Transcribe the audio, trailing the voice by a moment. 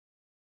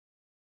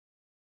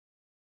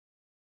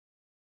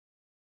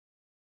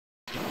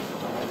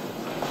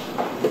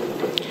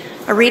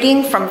A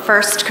reading from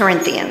 1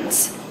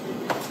 Corinthians.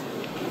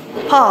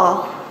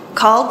 Paul,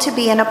 called to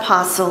be an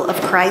apostle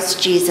of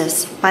Christ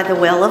Jesus by the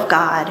will of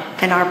God,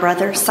 and our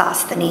brother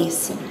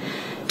Sosthenes,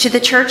 to the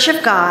church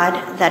of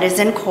God that is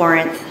in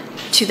Corinth,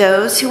 to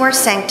those who are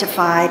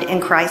sanctified in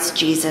Christ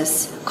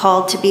Jesus,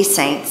 called to be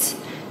saints,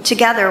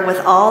 together with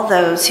all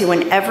those who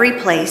in every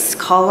place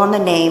call on the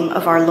name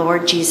of our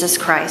Lord Jesus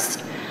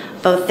Christ,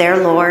 both their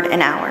Lord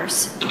and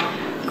ours.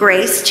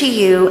 Grace to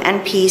you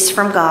and peace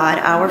from God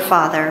our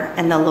Father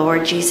and the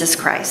Lord Jesus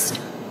Christ.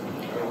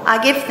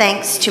 I give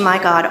thanks to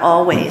my God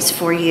always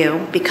for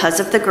you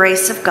because of the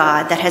grace of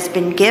God that has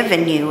been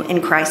given you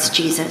in Christ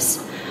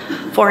Jesus.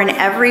 For in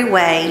every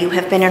way you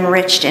have been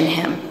enriched in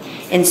him,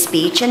 in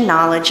speech and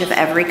knowledge of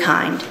every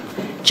kind,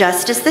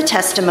 just as the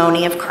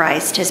testimony of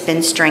Christ has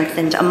been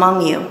strengthened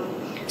among you,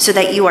 so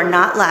that you are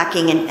not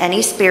lacking in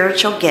any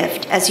spiritual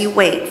gift as you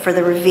wait for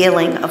the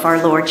revealing of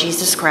our Lord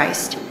Jesus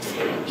Christ.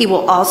 He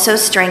will also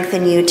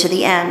strengthen you to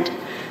the end,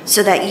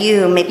 so that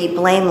you may be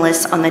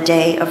blameless on the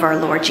day of our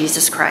Lord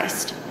Jesus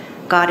Christ.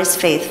 God is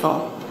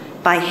faithful.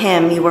 By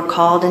him you were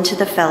called into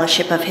the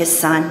fellowship of his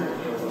Son,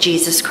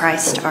 Jesus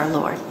Christ our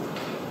Lord.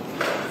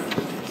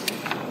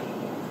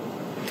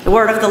 The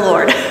word of the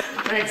Lord.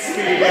 Thanks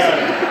be to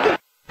God.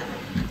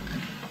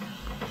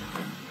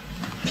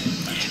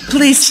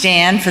 Please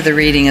stand for the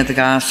reading of the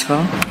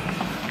gospel.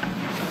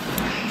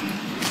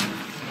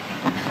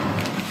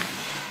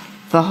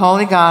 The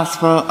Holy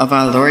Gospel of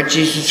our Lord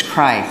Jesus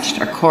Christ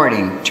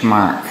according to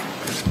Mark.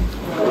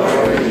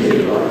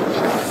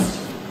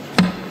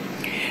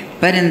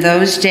 But in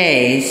those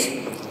days,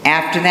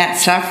 after that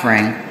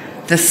suffering,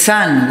 the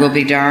sun will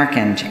be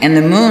darkened, and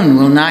the moon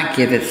will not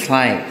give its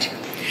light,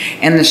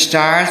 and the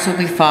stars will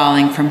be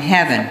falling from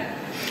heaven,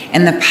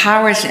 and the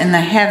powers in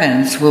the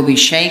heavens will be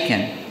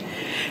shaken.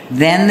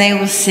 Then they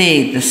will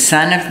see the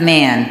Son of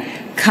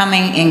Man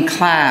coming in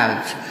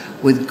clouds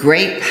with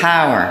great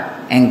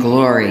power and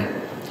glory.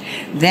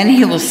 Then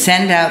he will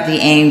send out the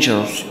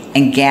angels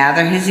and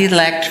gather his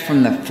elect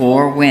from the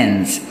four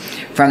winds,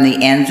 from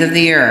the ends of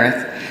the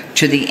earth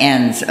to the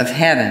ends of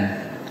heaven.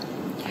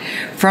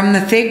 From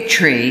the fig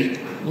tree,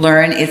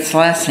 learn its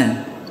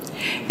lesson.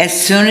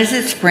 As soon as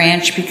its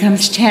branch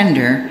becomes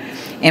tender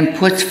and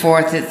puts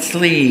forth its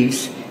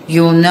leaves,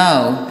 you will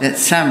know that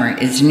summer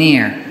is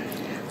near.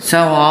 So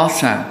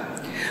also,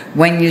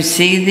 when you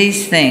see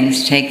these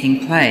things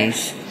taking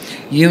place,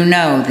 you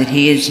know that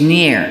he is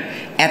near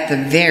at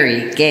the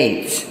very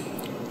gates.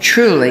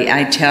 Truly,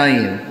 I tell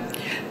you,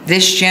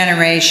 this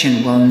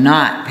generation will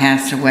not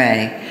pass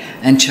away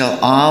until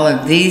all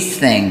of these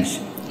things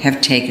have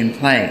taken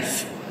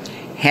place.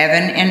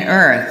 Heaven and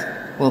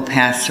earth will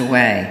pass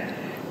away,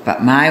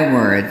 but my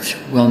words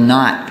will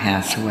not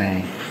pass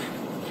away.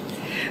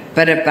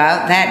 But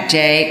about that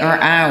day or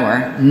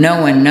hour, no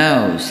one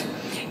knows,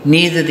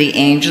 neither the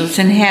angels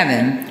in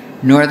heaven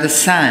nor the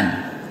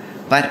Son,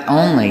 but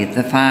only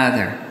the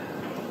Father.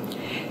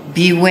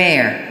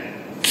 Beware,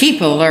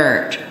 keep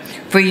alert,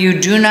 for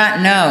you do not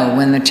know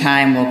when the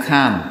time will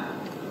come.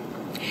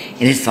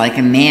 It is like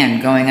a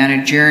man going on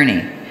a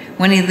journey,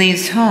 when he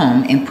leaves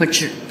home and puts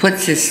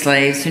his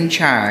slaves in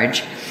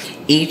charge,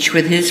 each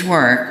with his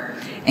work,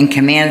 and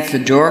commands the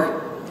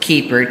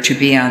doorkeeper to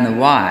be on the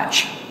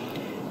watch.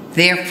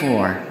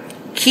 Therefore,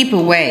 keep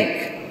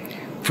awake,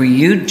 for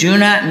you do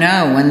not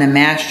know when the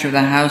master of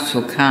the house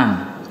will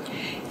come,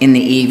 in the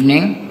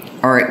evening,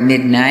 or at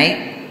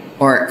midnight,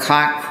 or at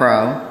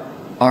cockcrow,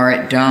 or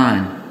at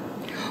dawn.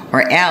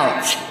 Or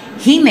else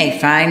he may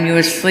find you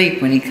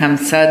asleep when he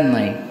comes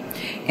suddenly.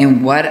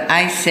 And what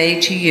I say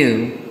to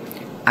you,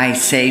 I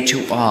say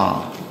to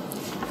all,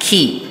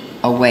 keep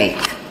awake.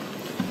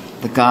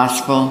 The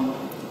Gospel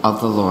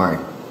of the Lord.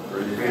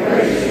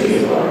 Praise to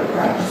you, Lord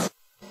Christ.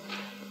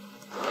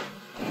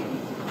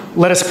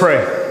 Let us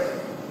pray.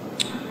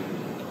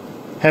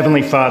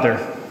 Heavenly Father,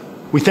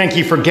 we thank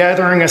you for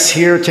gathering us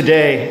here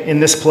today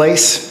in this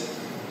place,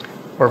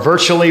 or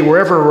virtually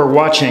wherever we're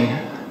watching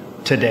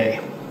today.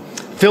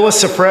 Fill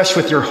us afresh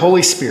with your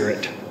Holy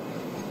Spirit.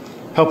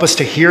 Help us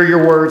to hear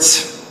your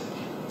words,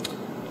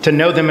 to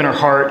know them in our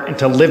heart, and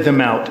to live them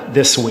out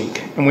this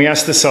week. And we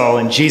ask this all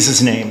in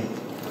Jesus' name.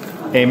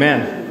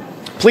 Amen.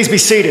 Please be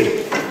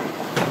seated.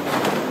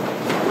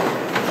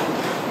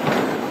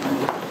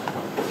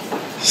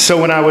 So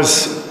when I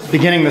was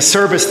beginning the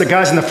service, the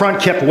guys in the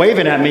front kept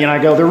waving at me, and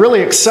I go, they're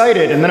really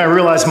excited. And then I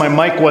realized my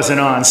mic wasn't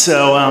on.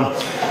 So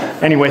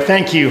anyway,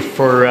 thank you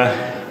for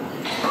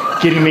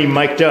getting me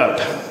mic'd up.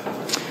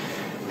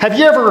 Have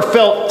you ever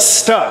felt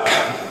stuck?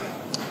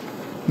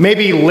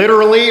 Maybe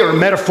literally or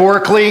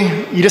metaphorically,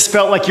 you just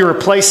felt like you were a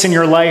place in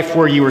your life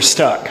where you were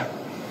stuck.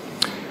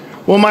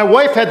 Well, my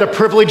wife had the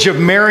privilege of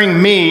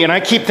marrying me, and I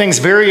keep things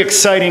very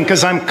exciting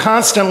because I'm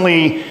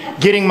constantly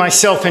getting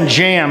myself in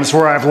jams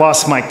where I've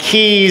lost my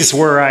keys,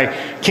 where I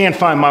can't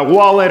find my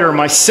wallet or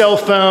my cell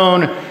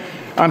phone.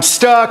 I'm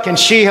stuck, and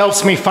she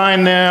helps me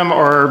find them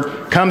or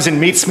comes and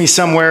meets me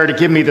somewhere to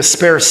give me the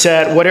spare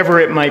set, whatever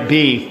it might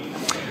be.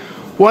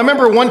 Well, I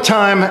remember one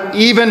time,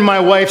 even my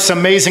wife's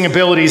amazing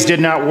abilities did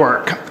not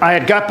work. I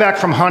had got back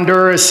from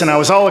Honduras, and I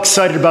was all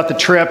excited about the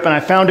trip, and I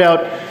found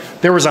out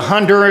there was a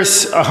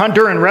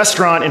Honduran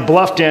restaurant in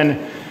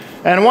Bluffton,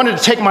 and I wanted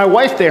to take my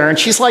wife there, and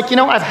she's like,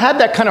 I've had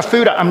that kind of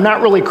food. I'm not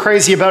really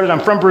crazy about it.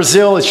 I'm from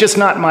Brazil. It's just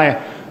not my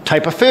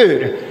type of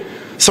food.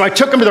 So I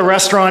took him to the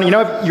restaurant.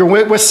 You're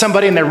with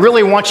somebody, and they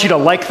really want you to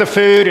like the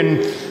food,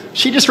 and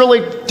she just really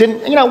didn't,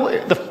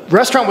 the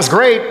restaurant was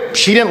great.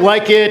 She didn't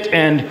like it,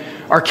 and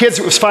our kids,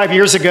 it was 5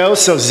 years ago,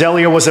 so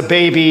Zelia was a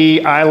baby,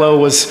 Ilo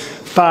was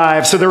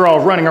 5, so they're all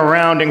running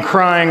around and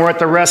crying. We're at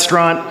the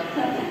restaurant,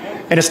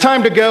 and it's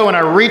time to go, and I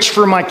reach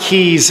for my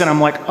keys, and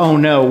I'm like, oh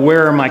no,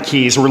 where are my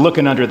keys? We're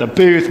looking under the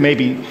booth,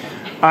 maybe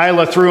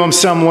Ila threw them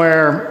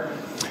somewhere.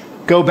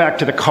 Go back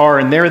to the car,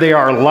 and there they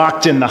are,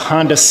 locked in the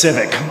Honda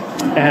Civic.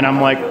 And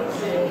I'm like,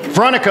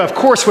 Veronica, of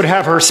course, would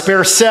have her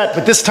spare set,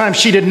 but this time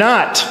she did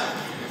not.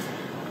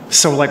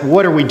 So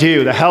what do we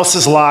do? The house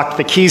is locked,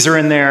 the keys are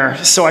in there.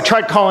 So I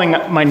tried calling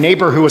my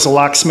neighbor who was a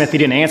locksmith, he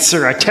didn't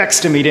answer. I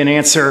texted him, he didn't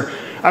answer.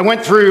 I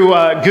went through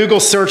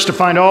Google search to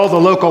find all the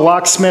local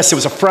locksmiths. It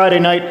was a Friday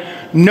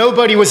night,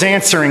 nobody was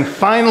answering.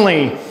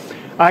 Finally,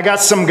 I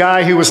got some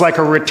guy who was like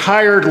a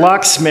retired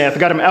locksmith,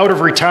 got him out of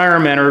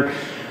retirement or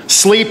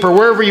sleep or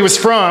wherever he was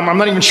from. I'm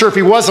not even sure if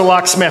he was a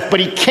locksmith, but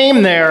he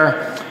came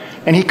there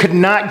and he could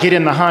not get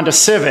in the Honda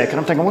Civic. And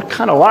I'm thinking, what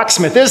kind of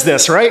locksmith is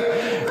this, right?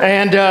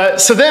 And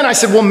so then I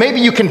said, well, maybe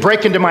you can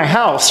break into my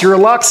house. You're a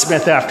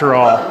locksmith after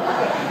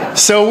all.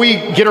 So we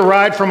get a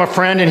ride from a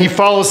friend, and he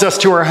follows us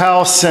to our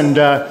house, and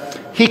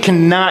he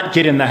cannot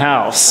get in the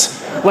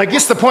house.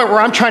 It's the point where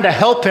I'm trying to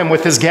help him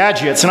with his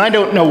gadgets, and I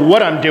don't know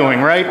what I'm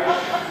doing, right?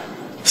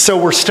 So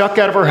we're stuck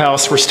out of our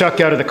house, we're stuck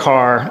out of the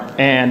car,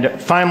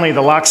 and finally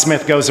the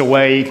locksmith goes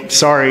away.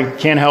 Sorry,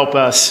 can't help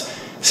us.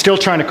 Still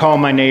trying to call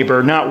my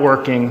neighbor, not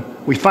working.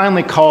 We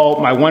finally call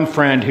my one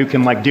friend who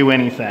can do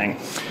anything.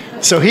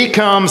 So he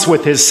comes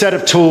with his set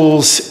of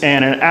tools,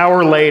 and an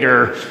hour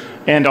later,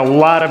 and a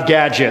lot of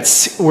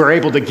gadgets, we're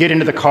able to get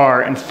into the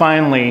car, and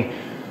finally,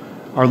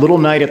 our little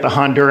night at the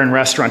Honduran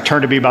restaurant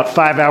turned to be about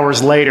 5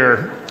 hours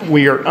later.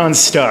 We are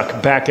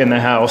unstuck back in the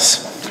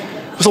house.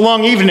 It was a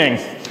long evening.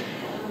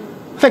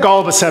 I think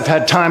all of us have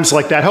had times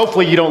like that.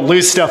 Hopefully you don't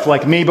lose stuff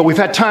like me, but we've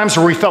had times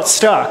where we felt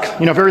stuck,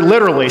 very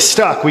literally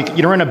stuck.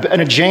 You're in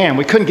a jam.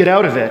 We couldn't get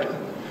out of it.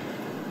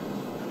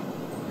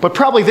 But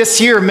probably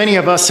this year, many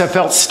of us have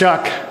felt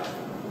stuck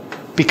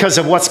because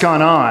of what's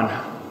gone on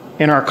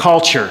in our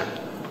culture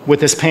with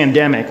this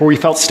pandemic, where we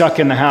felt stuck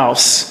in the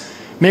house.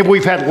 Maybe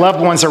we've had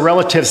loved ones or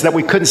relatives that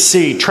we couldn't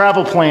see,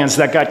 travel plans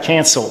that got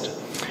canceled.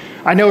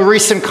 I know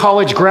recent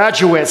college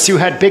graduates who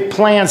had big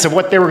plans of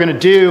what they were going to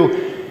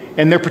do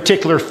in their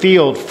particular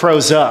field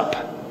froze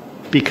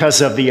up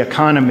because of the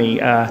economy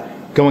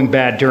going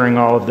bad during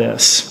all of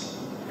this.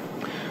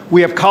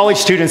 We have college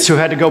students who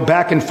had to go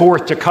back and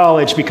forth to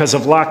college because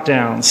of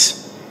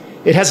lockdowns.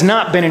 It has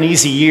not been an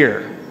easy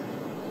year.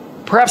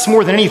 Perhaps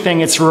more than anything,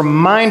 it's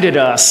reminded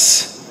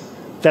us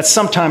that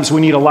sometimes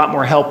we need a lot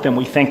more help than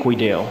we think we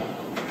do.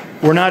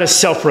 We're not as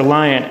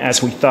self-reliant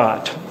as we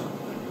thought.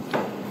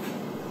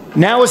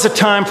 Now is a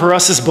time for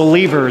us as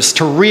believers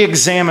to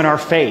re-examine our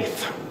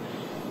faith,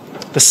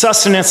 the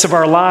sustenance of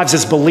our lives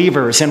as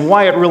believers, and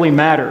why it really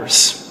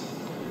matters.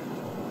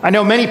 I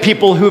know many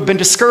people who have been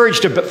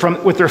discouraged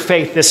with their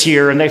faith this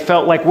year, and they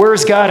felt like,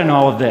 where's God in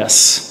all of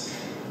this?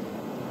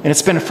 And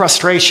it's been a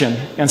frustration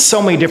on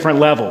so many different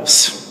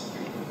levels.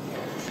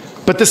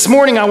 But this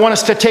morning, I want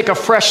us to take a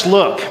fresh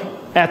look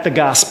at the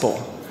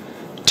gospel,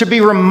 to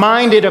be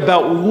reminded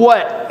about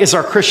what is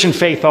our Christian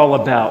faith all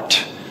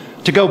about,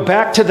 to go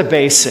back to the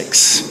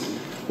basics.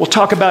 We'll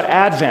talk about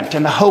Advent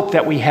and the hope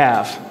that we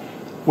have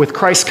with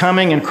Christ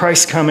coming and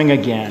Christ coming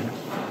again.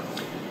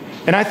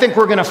 And I think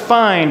we're going to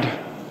find,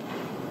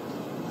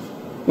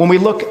 when we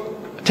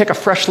take a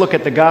fresh look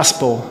at the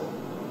gospel,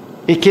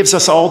 it gives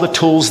us all the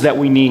tools that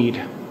we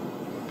need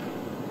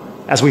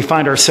as we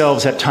find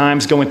ourselves at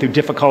times going through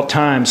difficult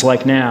times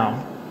like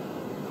now.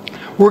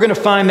 We're going to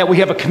find that we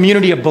have a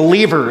community of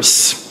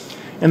believers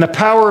and the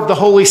power of the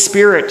Holy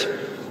Spirit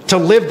to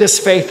live this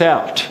faith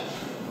out.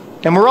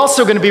 And we're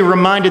also going to be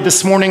reminded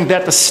this morning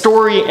that the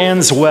story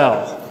ends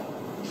well.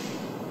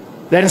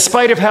 That in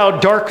spite of how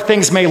dark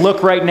things may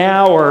look right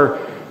now, or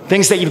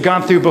things that you've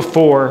gone through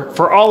before,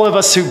 for all of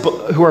us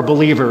who are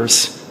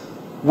believers,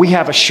 we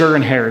have a sure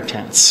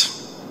inheritance.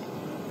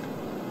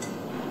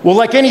 Well,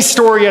 like any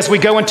story, as we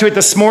go into it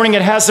this morning,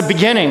 it has a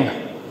beginning.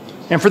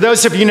 And for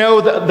those of you who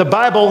know the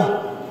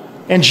Bible,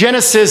 in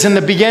Genesis, in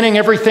the beginning,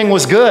 everything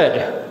was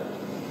good.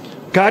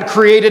 God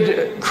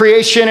created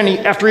creation, and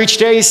after each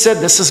day, he said,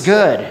 this is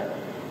good.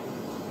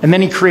 And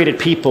then he created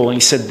people, and he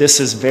said, this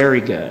is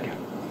very good.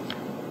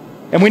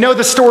 And we know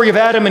the story of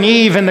Adam and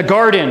Eve in the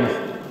garden,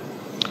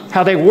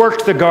 how they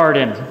worked the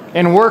garden,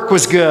 and work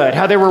was good,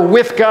 how they were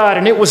with God,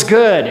 and it was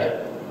good.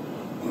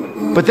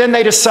 But then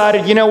they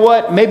decided, you know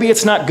what, maybe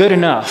it's not good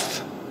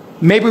enough.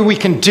 Maybe we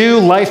can do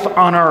life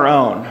on our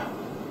own.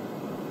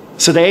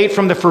 So they ate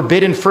from the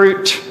forbidden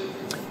fruit,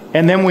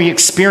 and then they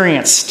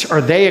experienced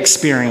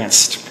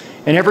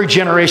and every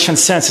generation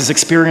since has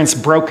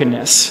experienced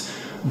brokenness.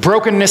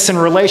 Brokenness in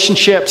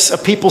relationships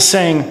of people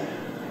saying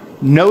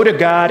no to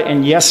God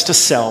and yes to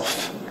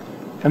self.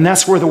 And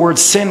that's where the word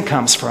sin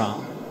comes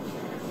from.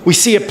 We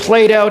see it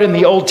played out in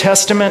the Old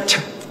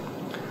Testament.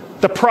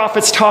 The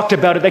prophets talked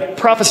about it. The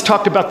prophets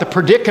talked about the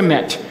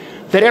predicament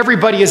that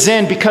everybody is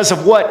in because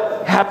of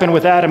what happened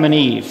with Adam and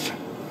Eve.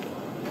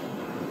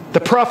 The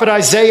prophet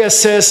Isaiah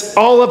says,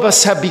 all of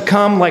us have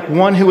become like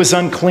one who is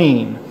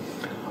unclean.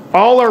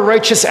 All our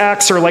righteous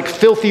acts are like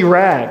filthy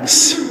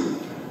rags.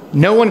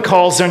 No one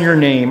calls on your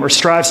name or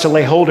strives to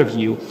lay hold of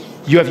you.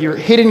 You have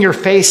hidden your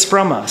face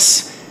from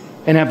us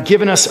and have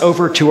given us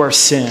over to our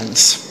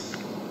sins.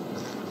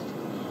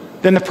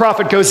 Then the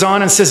prophet goes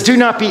on and says, do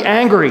not be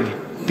angry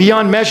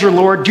beyond measure,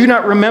 Lord. Do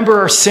not remember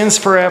our sins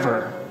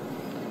forever.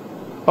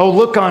 Oh,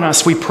 look on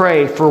us, we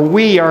pray, for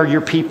we are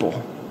your people.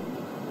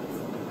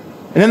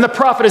 And then the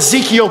prophet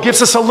Ezekiel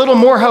gives us a little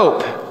more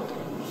hope.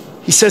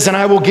 He says, and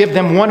I will give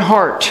them one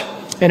heart,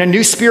 and a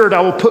new spirit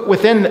I will put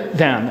within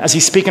them, as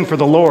he's speaking for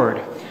the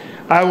Lord.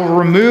 I will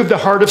remove the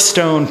heart of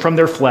stone from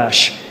their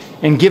flesh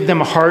and give them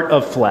a heart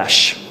of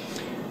flesh,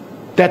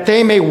 that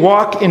they may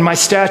walk in my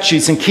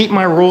statutes and keep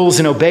my rules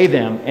and obey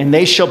them, and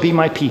they shall be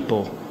my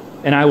people,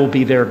 and I will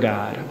be their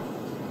God.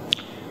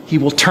 He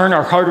will turn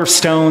our heart of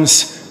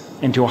stones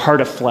into a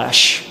heart of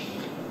flesh.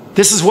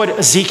 This is what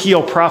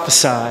Ezekiel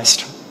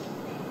prophesied.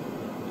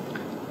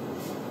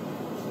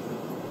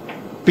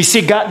 But you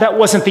see, God, that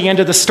wasn't the end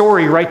of the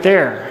story right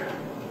there.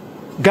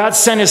 God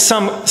sent his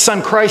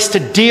son Christ to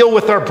deal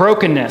with our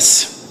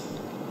brokenness.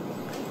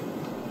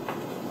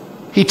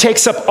 He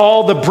takes up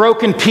all the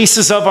broken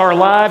pieces of our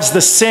lives,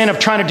 the sin of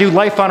trying to do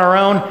life on our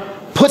own,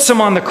 puts them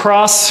on the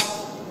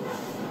cross.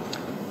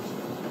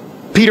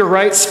 Peter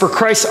writes, for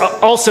Christ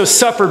also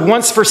suffered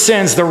once for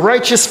sins, the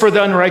righteous for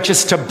the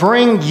unrighteous, to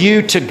bring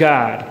you to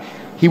God.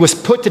 He was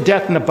put to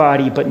death in the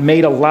body, but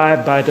made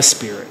alive by the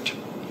Spirit.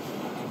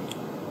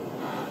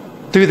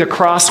 Through the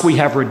cross, we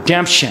have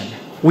redemption.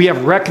 We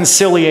have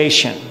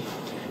reconciliation.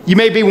 You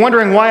may be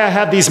wondering why I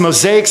have these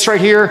mosaics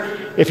right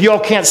here. If you all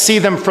can't see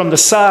them from the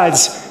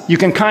sides, you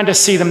can kind of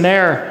see them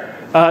there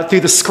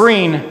through the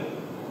screen.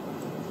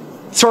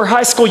 So our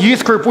high school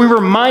youth group, we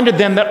reminded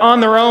them that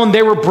on their own,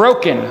 they were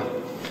broken.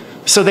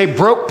 So they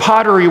broke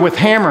pottery with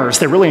hammers.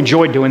 They really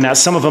enjoyed doing that,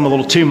 some of them a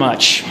little too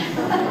much.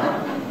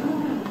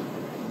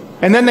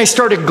 And then they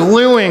started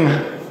gluing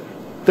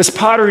this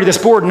pottery to this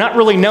board, not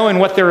really knowing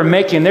what they were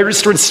making. They were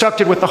just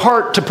instructed with the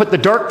heart to put the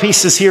dark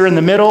pieces here in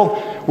the middle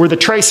where the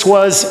trace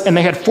was, and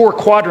they had 4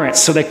 quadrants,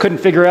 so they couldn't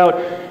figure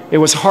out it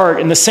was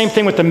heart. And the same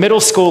thing with the middle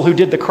school who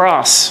did the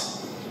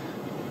cross.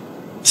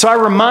 So I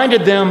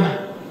reminded them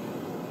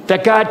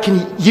that God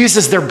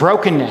uses their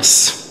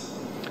brokenness,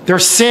 their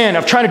sin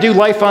of trying to do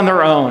life on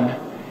their own.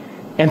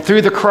 And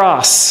through the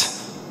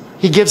cross,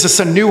 he gives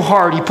us a new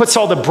heart. He puts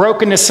all the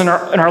brokenness in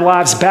our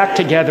lives back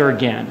together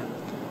again,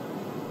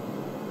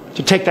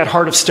 to take that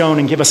heart of stone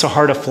and give us a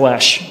heart of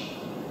flesh.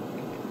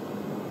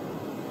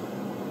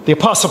 The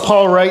Apostle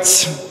Paul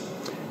writes,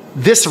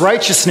 this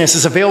righteousness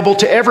is available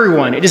to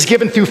everyone. It is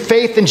given through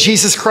faith in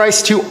Jesus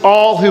Christ to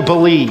all who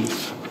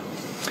believe.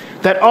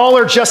 That all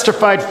are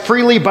justified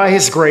freely by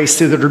his grace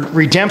through the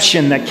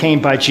redemption that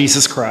came by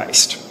Jesus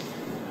Christ.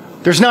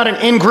 There's not an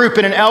in-group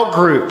and an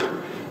out-group.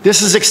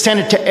 This is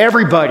extended to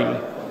everybody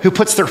who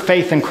puts their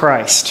faith in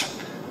Christ.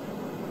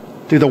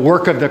 Through the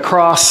work of the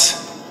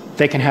cross,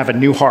 they can have a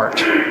new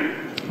heart,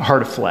 a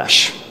heart of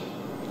flesh.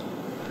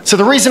 So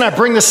the reason I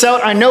bring this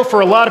out, I know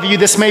for a lot of you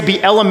this may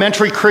be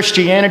elementary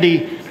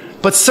Christianity,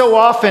 but so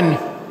often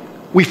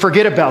we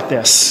forget about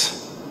this.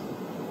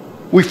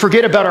 We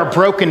forget about our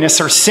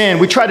brokenness, our sin.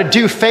 We try to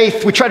do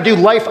faith, we try to do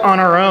life on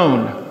our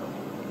own.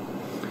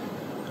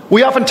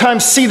 We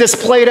oftentimes see this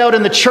played out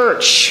in the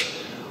church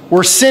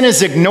where sin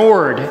is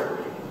ignored.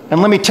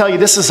 And let me tell you,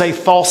 this is a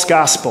false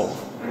gospel.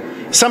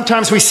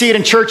 Sometimes we see it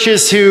in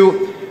churches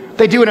who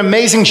they do an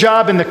amazing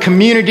job in the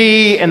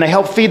community and they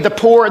help feed the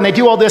poor and they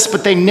do all this,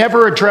 but they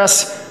never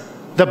address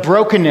the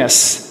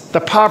brokenness,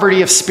 the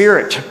poverty of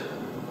spirit.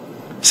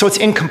 So it's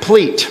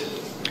incomplete.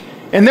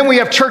 And then we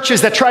have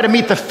churches that try to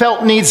meet the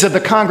felt needs of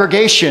the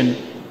congregation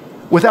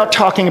without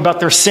talking about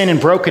their sin and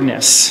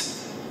brokenness.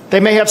 They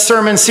may have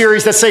sermon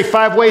series that say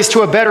 5 ways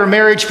to a better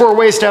marriage, 4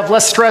 ways to have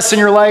less stress in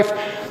your life,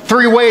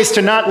 3 ways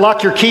to not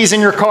lock your keys in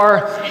your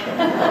car.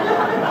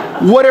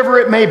 Whatever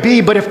it may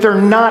be, but if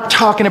they're not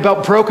talking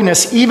about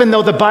brokenness, even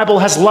though the Bible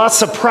has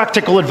lots of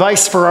practical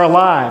advice for our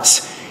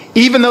lives,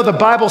 even though the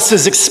Bible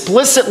says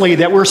explicitly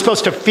that we're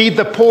supposed to feed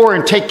the poor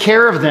and take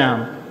care of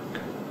them,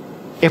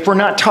 if we're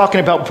not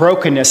talking about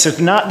brokenness,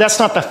 that's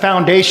not the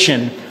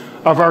foundation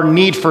of our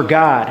need for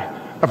God,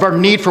 of our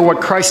need for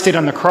what Christ did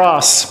on the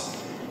cross,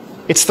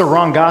 it's the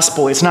wrong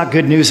gospel. It's not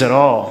good news at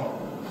all.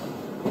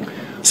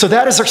 So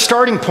that is our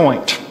starting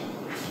point.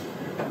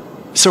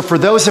 So for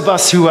those of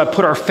us who have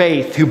put our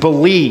faith, who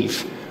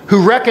believe,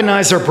 who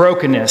recognize our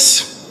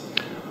brokenness,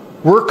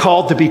 we're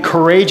called to be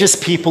courageous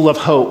people of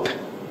hope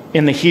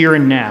in the here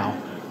and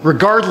now,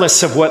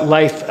 regardless of what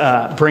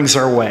life brings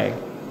our way.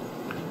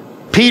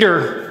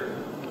 Peter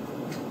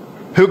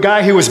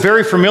guy who was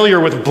very familiar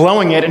with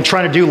blowing it and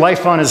trying to do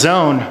life on his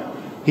own.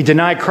 He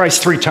denied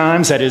Christ 3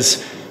 times at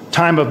his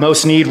time of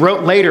most need,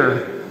 wrote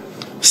later,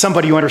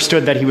 somebody who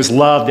understood that he was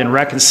loved and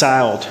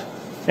reconciled.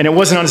 And it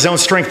wasn't on his own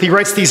strength. He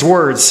writes these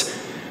words,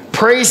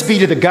 "Praise be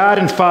to the God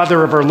and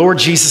Father of our Lord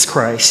Jesus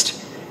Christ.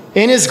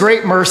 In his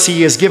great mercy,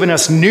 he has given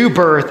us new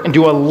birth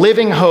into a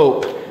living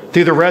hope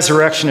through the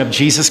resurrection of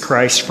Jesus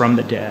Christ from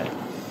the dead."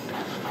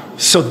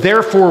 So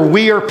therefore,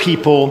 we are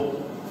people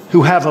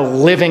who have a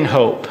living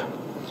hope.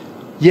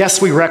 Yes,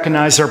 we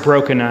recognize our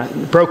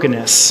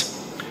brokenness.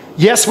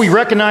 Yes, we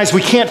recognize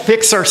we can't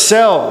fix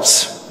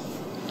ourselves.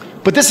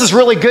 But this is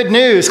really good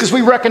news because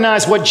we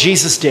recognize what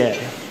Jesus did.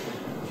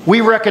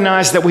 We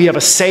recognize that we have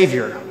a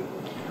Savior.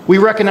 We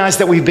recognize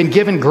that we've been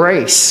given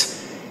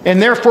grace.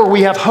 And therefore,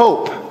 we have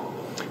hope.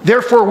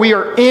 Therefore, we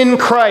are in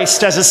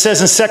Christ, as it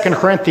says in 2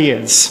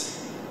 Corinthians.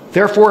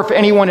 Therefore, if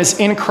anyone is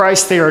in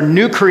Christ, they are a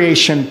new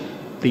creation.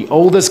 The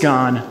old is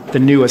gone, the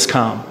new has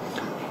come.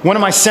 One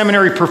of my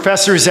seminary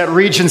professors at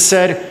Regent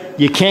said,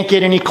 you can't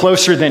get any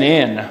closer than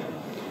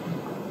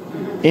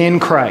in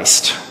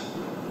Christ.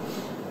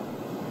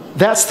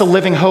 That's the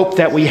living hope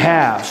that we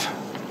have.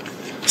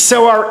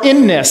 So our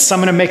inness, I'm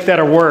going to make that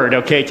a word,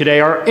 okay, today.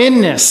 Our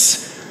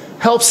inness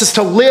helps us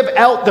to live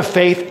out the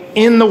faith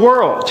in the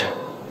world.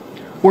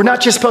 We're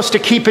not just supposed to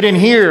keep it in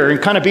here and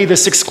kind of be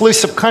this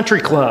exclusive country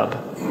club.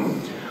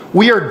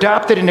 We are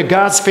adopted into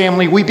God's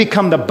family. We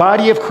become the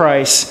body of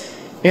Christ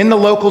in the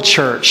local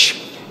church.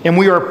 And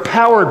we are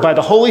powered by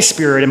the Holy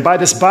Spirit and by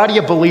this body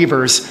of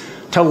believers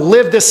to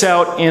live this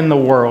out in the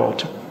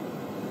world.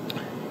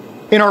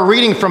 In our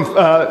reading from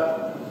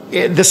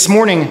this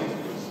morning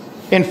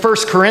in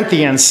 1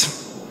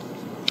 Corinthians,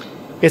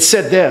 it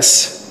said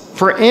this,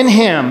 "For in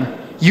him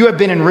you have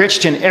been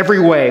enriched in every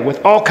way,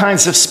 with all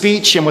kinds of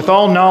speech and with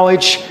all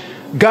knowledge,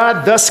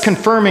 God thus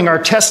confirming our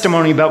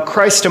testimony about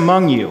Christ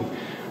among you."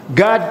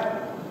 God,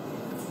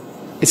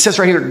 it says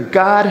right here,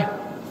 God,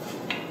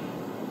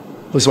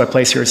 lose my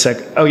place here a sec.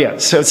 Oh yeah,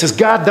 so it says,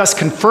 God thus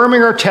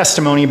confirming our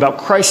testimony about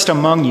Christ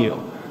among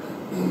you.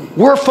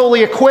 We're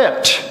fully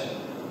equipped.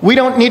 We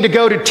don't need to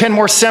go to 10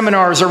 more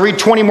seminars or read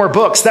 20 more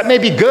books. That may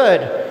be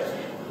good,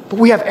 but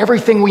we have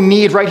everything we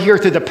need right here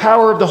through the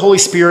power of the Holy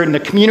Spirit and the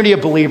community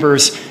of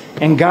believers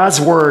and God's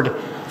Word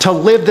to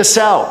live this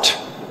out.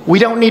 We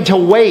don't need to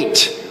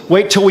wait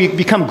till we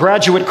become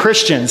graduate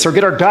Christians or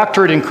get our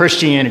doctorate in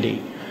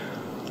Christianity.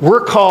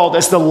 We're called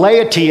as the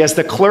laity, as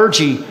the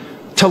clergy,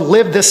 to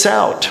live this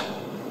out.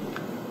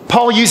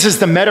 Paul uses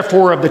the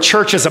metaphor of the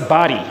church as a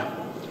body.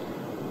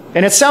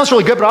 And it sounds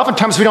really good, but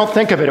oftentimes we don't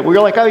think of it.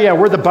 We're like, oh yeah,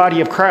 we're the body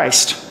of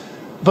Christ.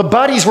 But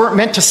bodies weren't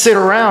meant to sit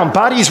around.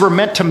 Bodies were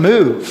meant to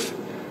move.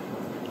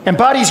 And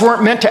bodies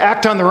weren't meant to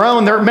act on their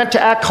own. They're meant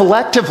to act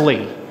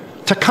collectively,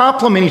 to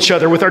complement each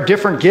other with our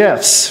different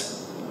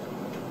gifts.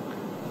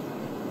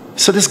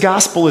 So this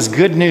gospel is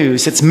good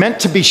news. It's meant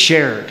to be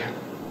shared.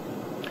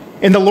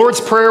 In the Lord's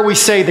Prayer, we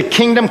say, the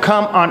kingdom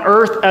come on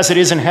earth as it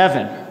is in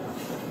heaven.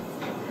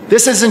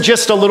 This isn't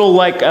just a little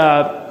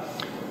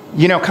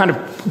kind of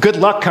good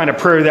luck kind of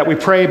prayer that we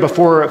pray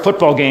before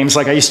football games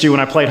like I used to do when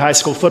I played high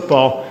school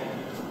football.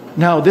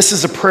 No, this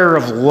is a prayer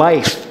of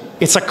life.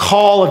 It's a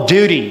call of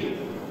duty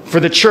for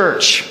the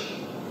church.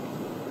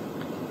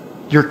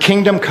 Your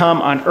kingdom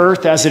come on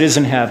earth as it is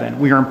in heaven.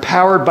 We are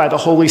empowered by the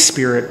Holy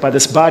Spirit, by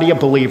this body of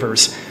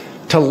believers,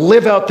 to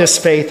live out this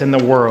faith in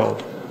the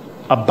world.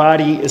 A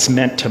body is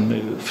meant to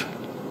move.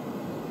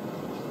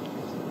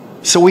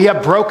 So we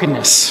have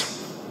brokenness.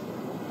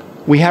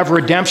 We have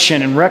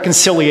redemption and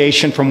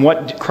reconciliation from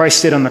what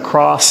Christ did on the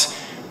cross,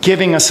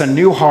 giving us a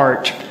new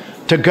heart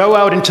to go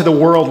out into the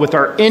world with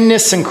our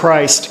inness in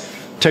Christ,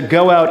 to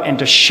go out and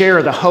to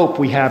share the hope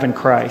we have in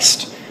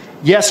Christ.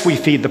 Yes, we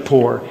feed the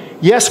poor.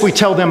 Yes, we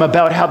tell them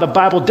about how the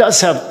Bible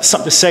does have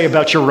something to say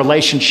about your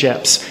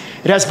relationships.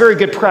 It has very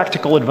good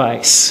practical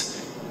advice.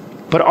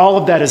 But all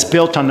of that is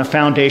built on the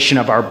foundation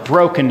of our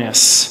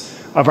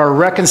brokenness, of our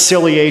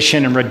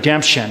reconciliation and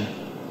redemption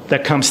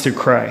that comes through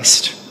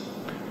Christ.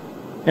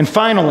 And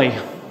finally,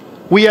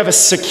 we have a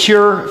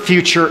secure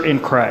future in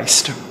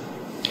Christ.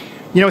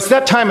 You know, it's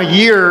that time of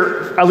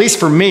year, at least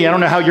for me, I don't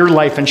know how your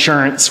life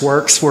insurance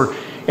works, where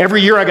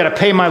every year I got to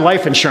pay my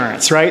life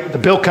insurance, right? The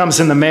bill comes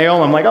in the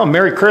mail. I'm like, oh,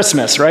 Merry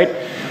Christmas, right?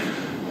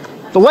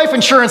 The life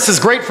insurance is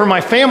great for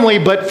my family,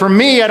 but for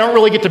me, I don't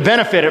really get to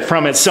benefit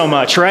from it so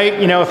much, right?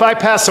 You know, if I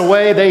pass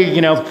away,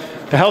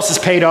 the house is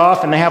paid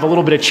off and they have a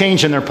little bit of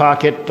change in their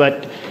pocket,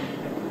 but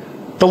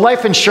the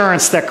life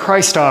insurance that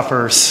Christ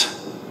offers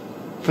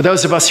for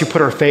those of us who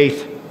put our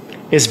faith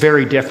is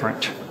very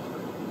different.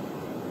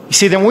 You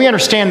see, then we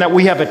understand that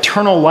we have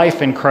eternal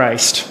life in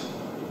Christ.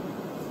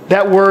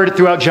 That word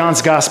throughout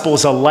John's gospel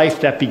is a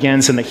life that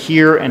begins in the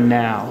here and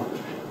now.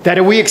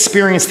 That we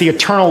experience the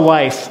eternal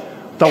life,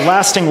 the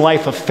lasting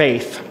life of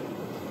faith,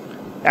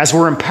 as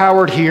we're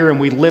empowered here and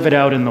we live it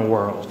out in the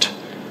world.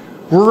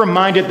 We're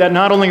reminded that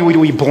not only do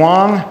we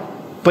belong,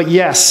 but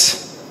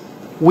yes,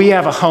 we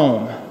have a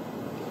home.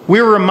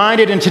 We're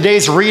reminded in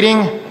today's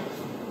reading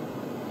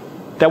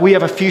that we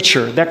have a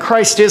future, that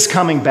Christ is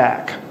coming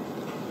back.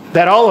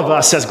 that all of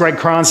us, as Greg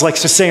Kranz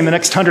likes to say, in the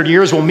next 100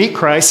 years will meet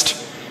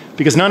Christ,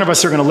 because none of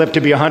us are going to live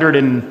to be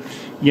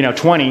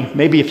 120,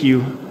 maybe if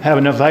you have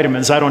enough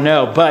vitamins, I don't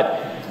know,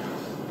 but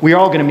we're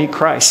all going to meet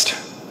Christ.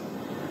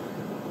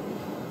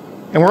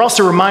 And we're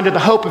also reminded of the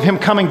hope of him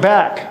coming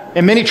back.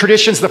 In many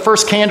traditions, the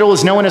first candle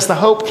is known as the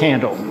hope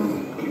candle.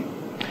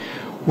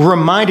 We're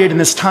reminded in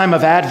this time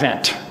of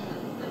Advent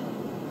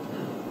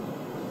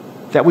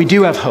that we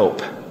do have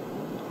hope.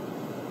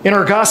 In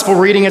our gospel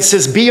reading, it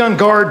says, be on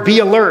guard, be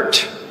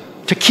alert,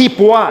 to keep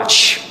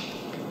watch,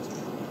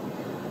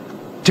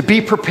 to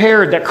be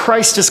prepared that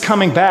Christ is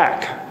coming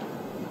back.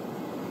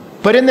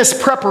 But in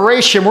this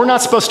preparation, we're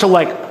not supposed to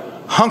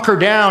hunker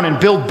down and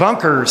build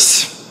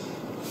bunkers.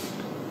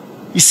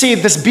 You see,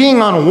 this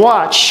being on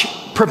watch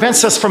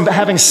prevents us from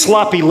having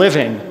sloppy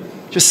living.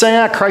 Just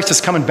saying, Christ is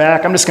coming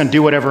back, I'm just going to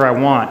do whatever I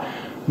want.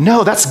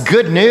 No, that's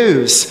good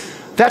news.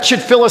 That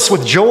should fill us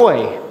with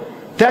joy.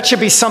 That should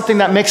be something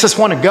that makes us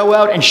want to go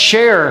out and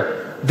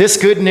share this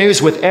good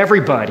news with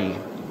everybody.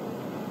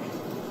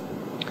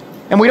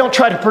 And we don't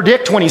try to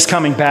predict when he's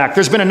coming back.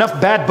 There's been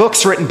enough bad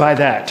books written by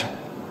that.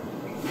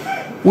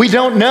 We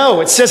don't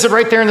know. It says it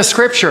right there in the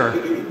scripture.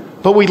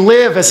 But we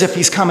live as if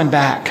he's coming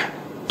back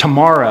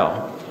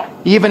tomorrow,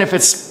 even if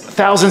it's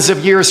thousands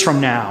of years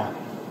from now.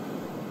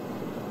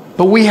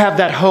 But we have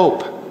that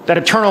hope that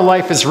eternal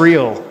life is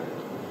real,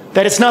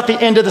 that it's not the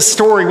end of the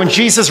story. When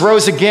Jesus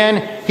rose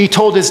again, he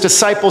told his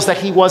disciples that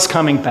he was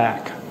coming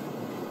back.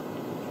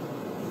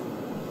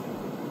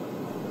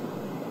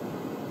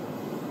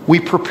 We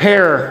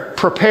prepare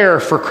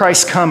for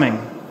Christ's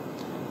coming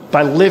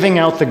by living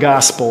out the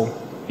gospel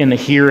in the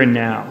here and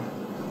now.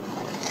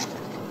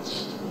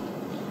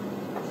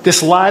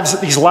 These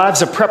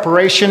lives of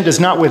preparation does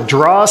not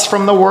withdraw us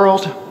from the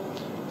world,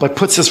 but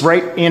puts us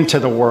right into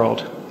the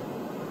world.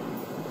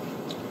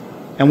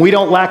 And we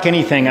don't lack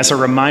anything, as I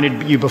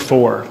reminded you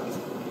before.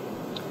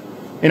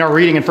 In our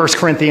reading in 1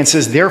 Corinthians, it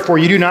says, therefore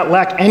you do not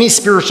lack any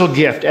spiritual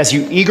gift as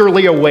you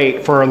eagerly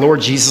await for our Lord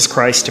Jesus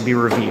Christ to be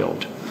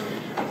revealed.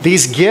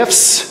 These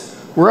gifts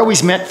were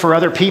always meant for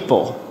other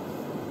people,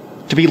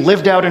 to be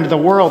lived out into the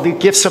world, the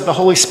gifts of the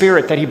Holy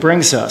Spirit that he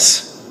brings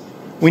us.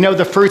 We know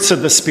the fruits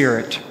of the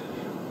Spirit: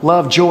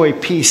 love, joy,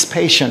 peace,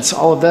 patience,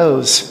 all of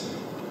those.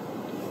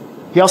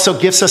 He also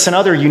gives us in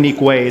other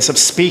unique ways of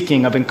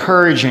speaking, of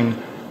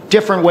encouraging,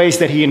 different ways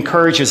that he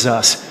encourages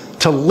us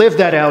to live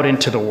that out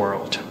into the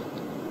world.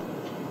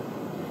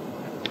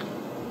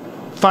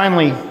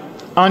 Finally,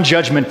 on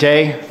Judgment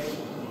Day,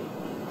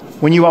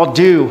 when you all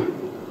do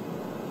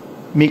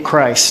meet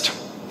Christ,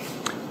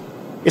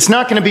 it's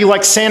not going to be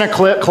like Santa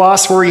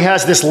Claus, where he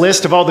has this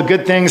list of all the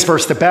good things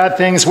versus the bad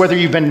things, whether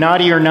you've been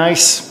naughty or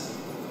nice.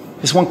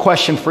 There's one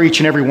question for each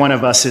and every one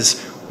of us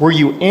is, were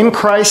you in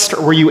Christ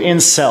or were you in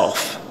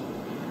self?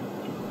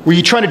 Were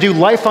you trying to do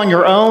life on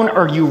your own,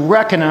 or do you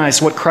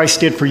recognize what Christ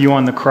did for you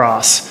on the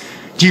cross?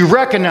 Do you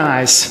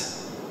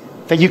recognize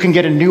that you can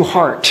get a new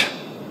heart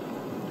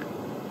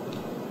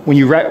when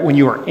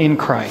you are in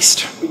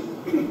Christ?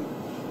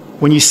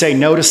 When you say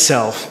no to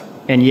self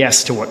and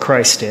yes to what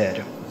Christ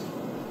did.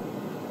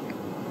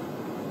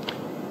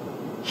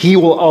 He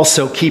will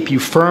also keep you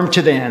firm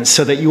to the end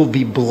so that you will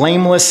be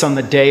blameless on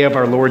the day of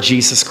our Lord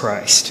Jesus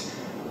Christ.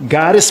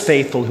 God is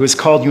faithful, who has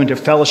called you into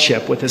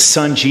fellowship with his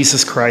Son,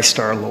 Jesus Christ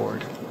our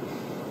Lord.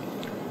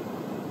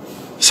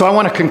 So I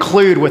want to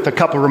conclude with a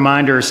couple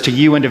reminders to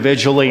you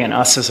individually and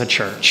us as a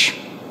church.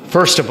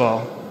 First of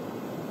all,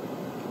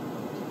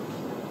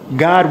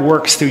 God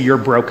works through your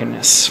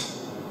brokenness.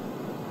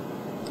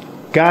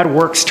 God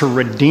works to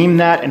redeem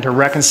that and to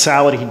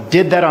reconcile it. He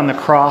did that on the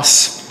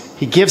cross.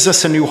 He gives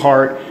us a new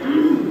heart.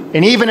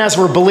 And even as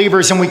we're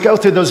believers and we go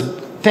through those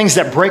things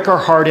that break our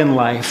heart in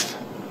life,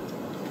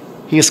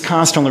 he is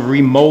constantly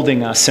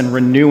remolding us and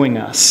renewing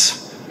us.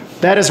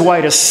 That is why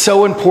it is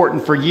so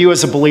important for you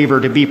as a believer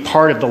to be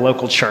part of the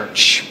local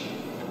church.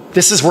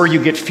 This is where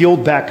you get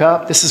fueled back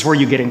up. This is where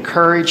you get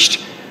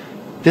encouraged.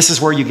 This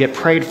is where you get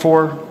prayed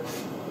for.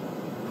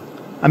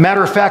 A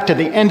matter of fact, at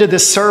the end of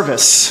this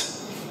service,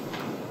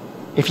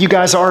 if you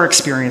guys are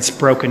experiencing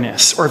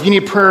brokenness, or if you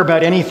need prayer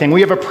about anything,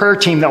 we have a prayer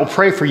team that will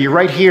pray for you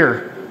right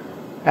here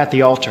at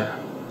the altar.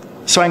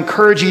 So I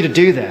encourage you to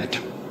do that.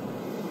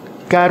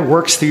 God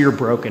works through your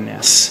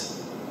brokenness.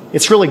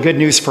 It's really good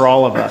news for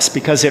all of us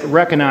because it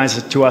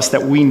recognizes to us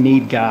that we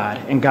need God,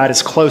 and God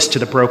is close to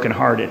the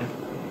brokenhearted.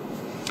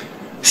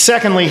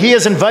 Secondly, he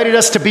has invited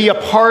us to be a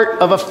part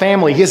of a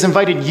family. He has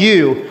invited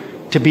you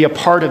to be a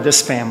part of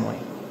this family.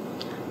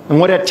 And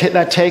what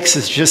that takes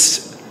is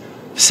just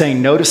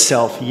saying no to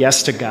self,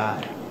 yes to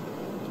God.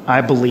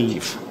 I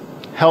believe.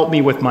 Help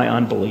me with my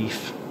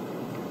unbelief.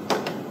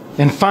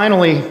 And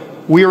finally,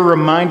 we are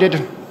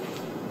reminded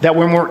that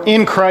when we're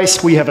in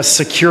Christ, we have a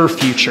secure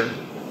future.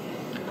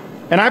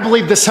 And I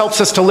believe this helps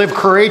us to live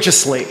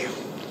courageously.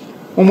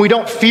 When we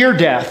don't fear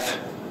death,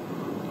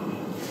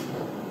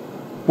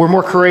 we're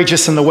more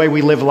courageous in the way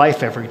we live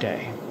life every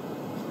day.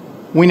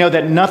 We know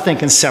that nothing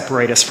can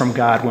separate us from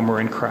God when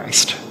we're in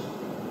Christ.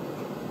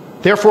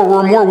 Therefore,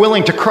 we're more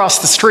willing to cross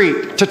the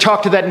street, to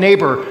talk to that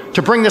neighbor,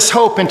 to bring this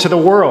hope into the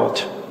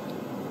world.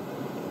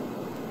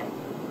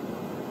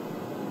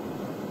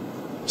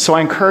 So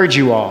I encourage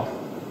you all,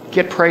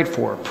 get prayed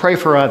for, pray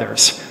for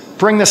others,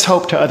 bring this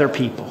hope to other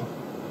people.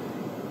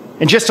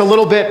 In just a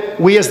little bit,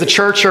 we as the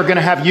church are going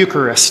to have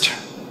Eucharist.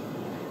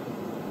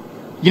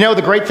 You know,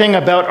 the great thing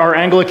about our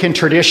Anglican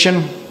tradition,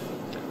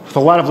 with a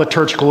lot of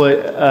liturgical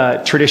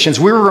traditions,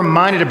 we were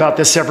reminded about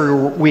this every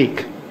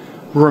week.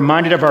 We're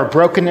reminded of our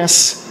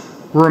brokenness.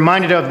 We're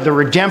reminded of the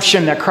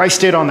redemption that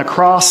Christ did on the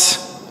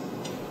cross.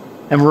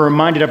 And we're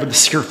reminded of the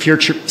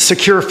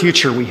secure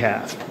future we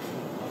have.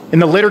 In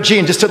the liturgy,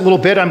 in just a little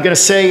bit, I'm going to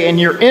say, in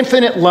your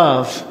infinite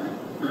love,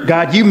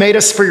 God, you made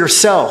us for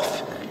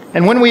yourself.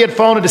 And when we had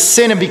fallen into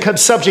sin and become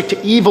subject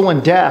to evil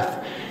and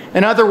death,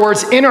 in other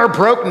words, in our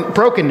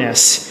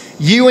brokenness,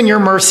 you in your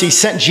mercy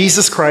sent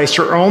Jesus Christ,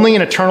 your only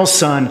and eternal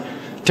Son,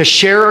 to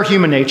share our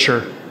human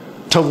nature,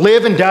 to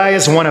live and die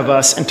as one of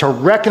us, and to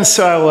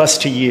reconcile us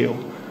to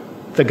you,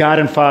 the God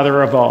and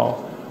Father of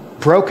all.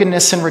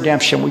 Brokenness and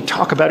redemption, we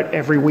talk about it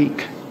every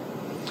week.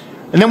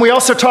 And then we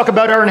also talk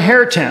about our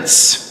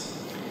inheritance.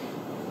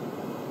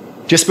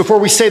 Just before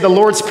we say the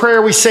Lord's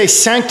Prayer, we say,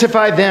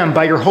 sanctify them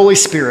by your Holy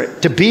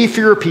Spirit, to be for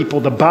your people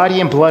the body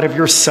and blood of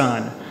your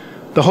Son,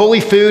 the holy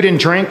food and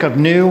drink of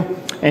new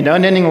and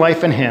unending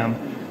life in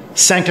him.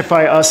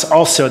 Sanctify us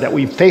also, that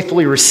we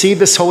faithfully receive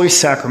this holy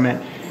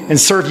sacrament and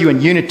serve you in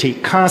unity,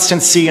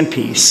 constancy, and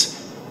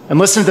peace. And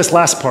listen to this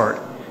last part.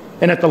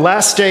 And at the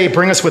last day,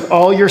 bring us with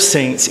all your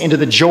saints into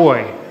the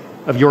joy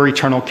of your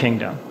eternal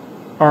kingdom,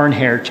 our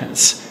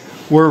inheritance.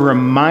 We're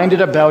reminded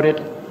about it.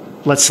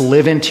 Let's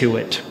live into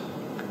it.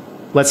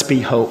 Let's be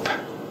hope.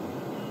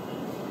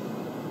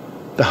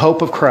 The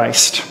hope of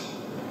Christ.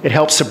 It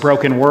helps a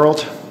broken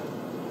world.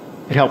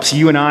 It helps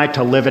you and I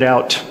to live it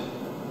out.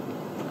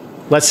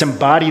 Let's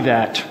embody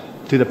that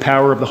through the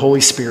power of the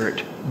Holy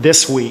Spirit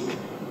this week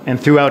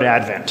and throughout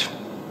Advent.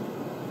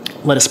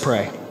 Let us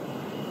pray.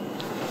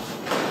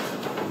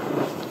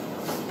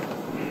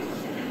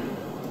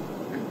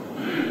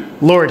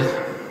 Lord,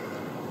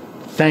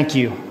 thank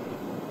you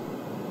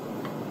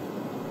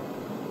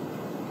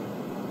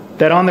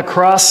that on the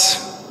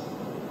cross,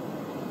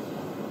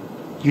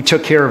 you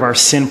took care of our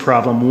sin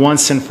problem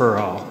once and for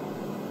all.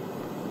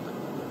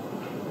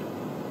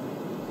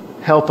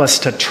 Help us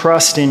to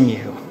trust in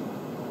you,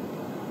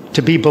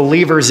 to be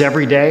believers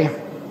every day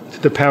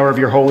through the power of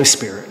your Holy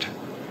Spirit.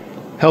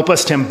 Help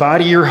us to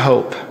embody your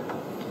hope,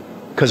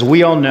 because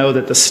we all know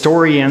that the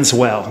story ends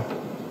well.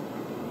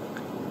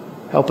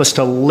 Help us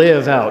to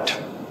live out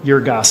your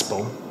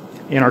gospel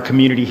in our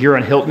community here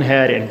on Hilton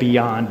Head and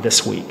beyond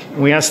this week.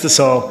 And we ask this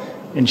all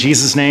in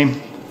Jesus'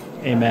 name,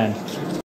 amen.